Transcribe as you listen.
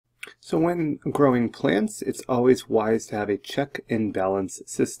So when growing plants, it's always wise to have a check and balance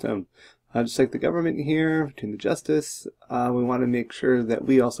system. Just like the government here, between the justice, we want to make sure that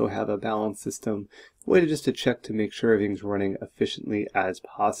we also have a balance system, a way just to check to make sure everything's running efficiently as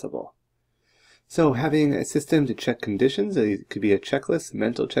possible. So having a system to check conditions, it could be a checklist, a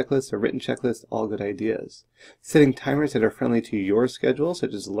mental checklist, a written checklist, all good ideas. Setting timers that are friendly to your schedule,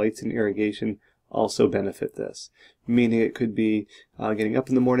 such as lights and irrigation, also benefit this. Meaning it could be getting up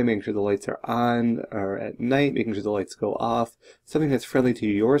in the morning, making sure the lights are on, or at night, making sure the lights go off. Something that's friendly to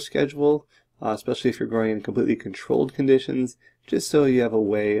your schedule, especially if you're growing in completely controlled conditions, just so you have a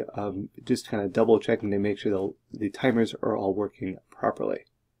way of just kind of double checking to make sure the timers are all working properly.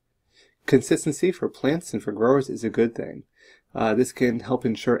 Consistency for plants and for growers is a good thing. This can help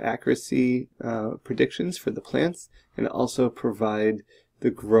ensure accuracy predictions for the plants and also provide the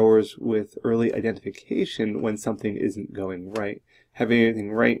growers with early identification when something isn't going right. Having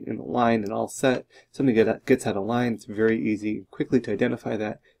everything right in the line and all set, something gets out of line, it's very easy quickly to identify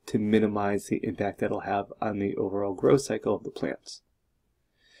that to minimize the impact that'll have on the overall growth cycle of the plants.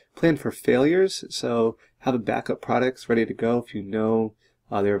 Plan for failures, so have a backup products ready to go if you know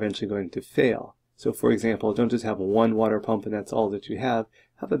they're eventually going to fail. So for example, don't just have one water pump and that's all that you have.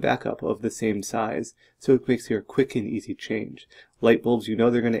 Have a backup of the same size so it makes your quick and easy change. Light bulbs, you know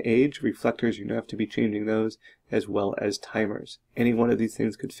they're going to age. Reflectors, you know have to be changing those, as well as timers. Any one of these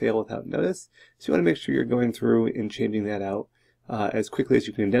things could fail without notice, so you want to make sure you're going through and changing that out as quickly as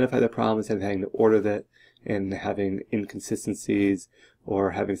you can identify the problem instead of having to order that and having inconsistencies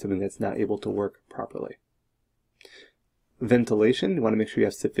or having something that's not able to work properly. Ventilation, you want to make sure you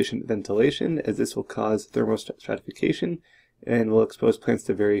have sufficient ventilation, as this will cause thermostratification and will expose plants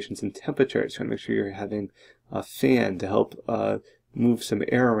to variations in temperature. So you want to make sure you're having a fan to help move some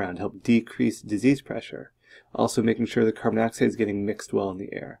air around, help decrease disease pressure. Also making sure the carbon dioxide is getting mixed well in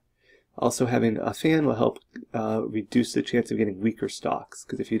the air. Also having a fan will help reduce the chance of getting weaker stalks,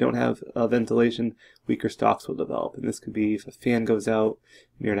 because if you don't have ventilation, weaker stalks will develop. And this could be if a fan goes out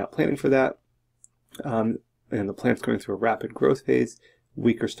and you're not planning for that, and the plant's going through a rapid growth phase,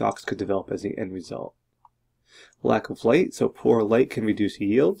 weaker stalks could develop as the end result. Lack of light, so poor light can reduce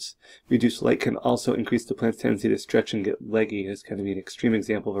yields. Reduced light can also increase the plant's tendency to stretch and get leggy. This kind of be an extreme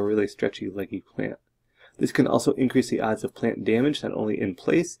example of a really stretchy, leggy plant. This can also increase the odds of plant damage, not only in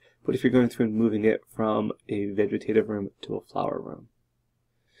place, but if you're going through and moving it from a vegetative room to a flower room.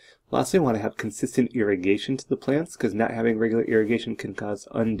 Lastly, we want to have consistent irrigation to the plants, because not having regular irrigation can cause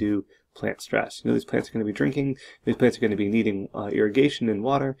undue plant stress. You know, these plants are going to be drinking, these plants are going to be needing irrigation and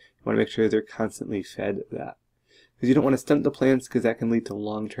water. You want to make sure they're constantly fed that. Because you don't want to stunt the plants, because that can lead to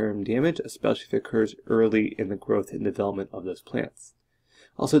long-term damage, especially if it occurs early in the growth and development of those plants.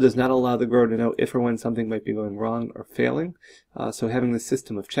 Also does not allow the grower to know if or when something might be going wrong or failing. So having the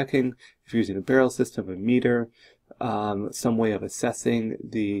system of checking, if you're using a barrel system, a meter, some way of assessing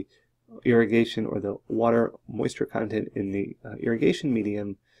the irrigation or the water moisture content in the irrigation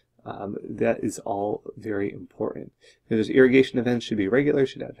medium, that is all very important. Those irrigation events should be regular,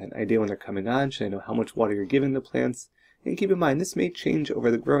 should have an idea when they're coming on, should know how much water you're giving the plants. And keep in mind, this may change over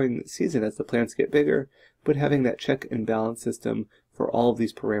the growing season as the plants get bigger, but having that check and balance system for all of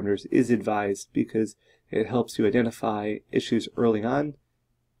these parameters is advised because it helps you identify issues early on,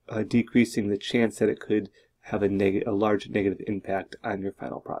 decreasing the chance that it could have a large negative impact on your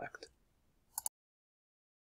final product.